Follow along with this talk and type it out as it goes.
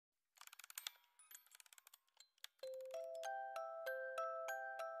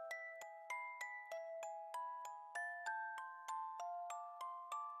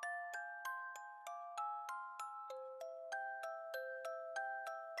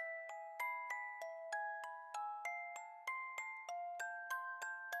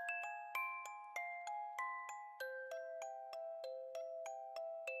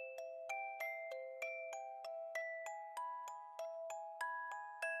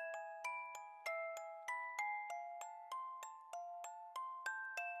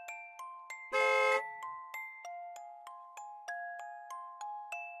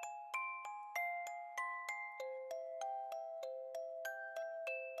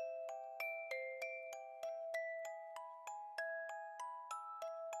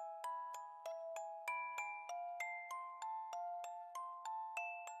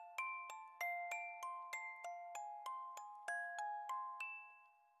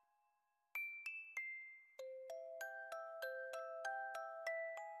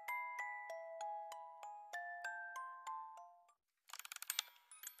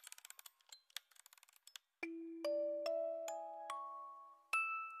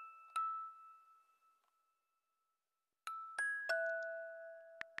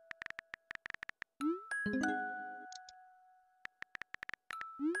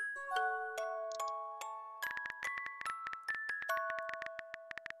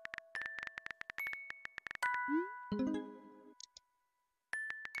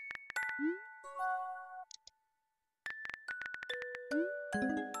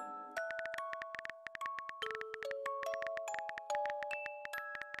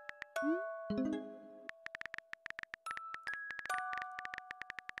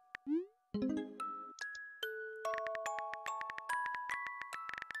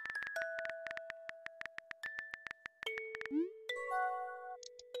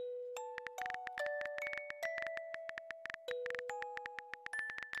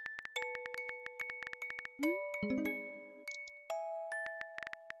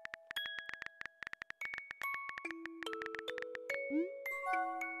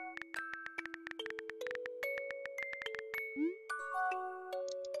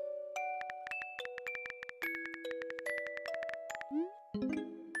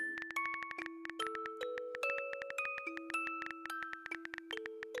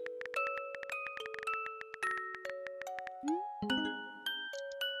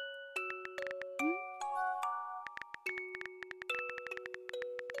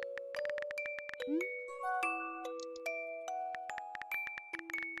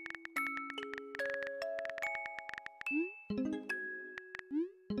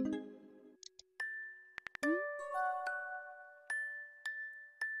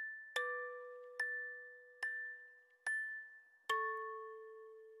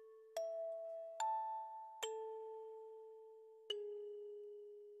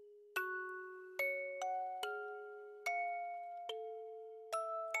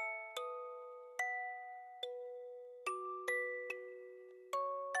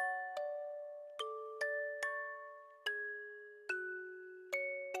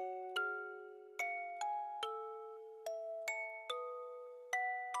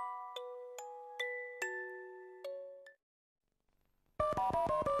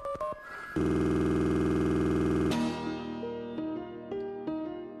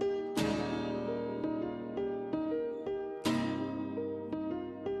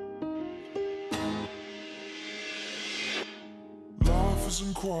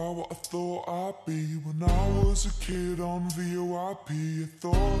Isn't quite what I thought I'd be when I was a kid on VOIP. I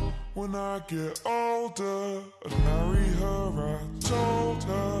thought when I get older I'd marry her. I told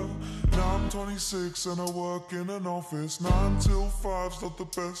her. Now I'm 26 and I work in an office. 9 till 5's not the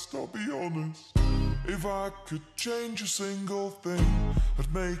best, I'll be honest. If I could change a single thing,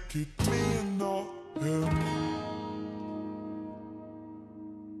 I'd make it me and not him.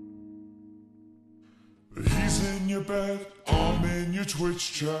 He's in your bed, I'm in your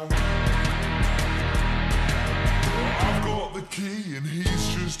Twitch chat. I've got the key and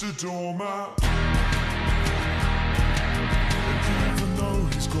he's just a doormat. And even though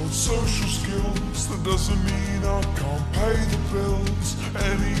he's got social skills, that doesn't mean I can't pay the bills.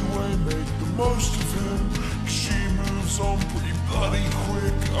 Anyway, make the most of him, 'cause she moves on pretty bloody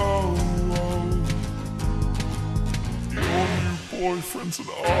quick. Oh, your new boyfriend's an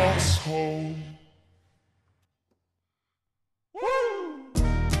asshole.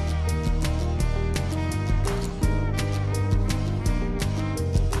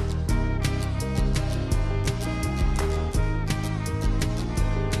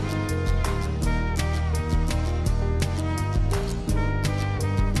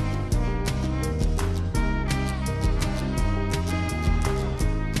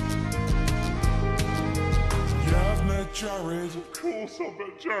 Jared, of course I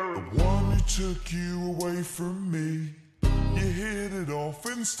met Jared. The one who took you away from me. You hit it off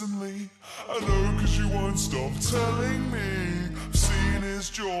instantly. I know 'cause you won't stop telling me. I've seen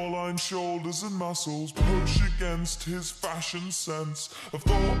his jawline, shoulders and muscles push against his fashion sense. I've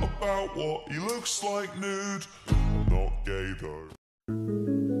thought about what he looks like nude. I'm not gay though.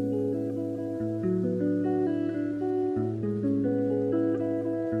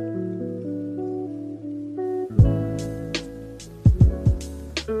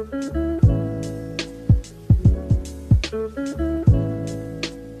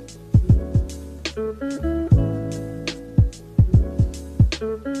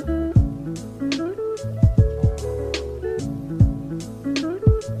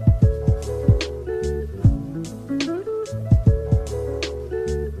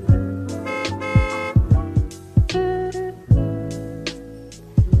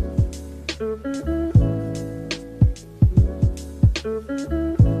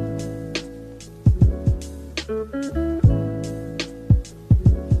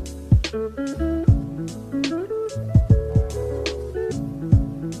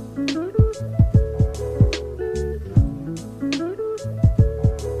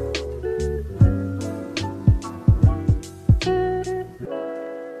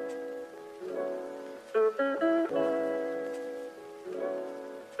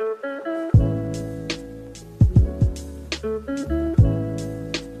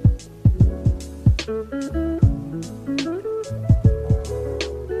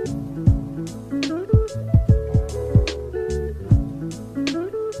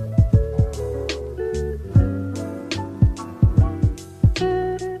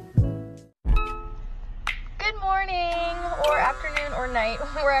 Night,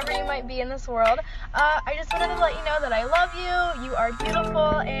 wherever you might be in this world. I just wanted to let you know that I love you, you are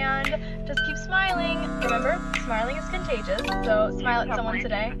beautiful, and just keep smiling. Remember, smiling is contagious, so smile at someone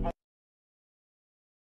today.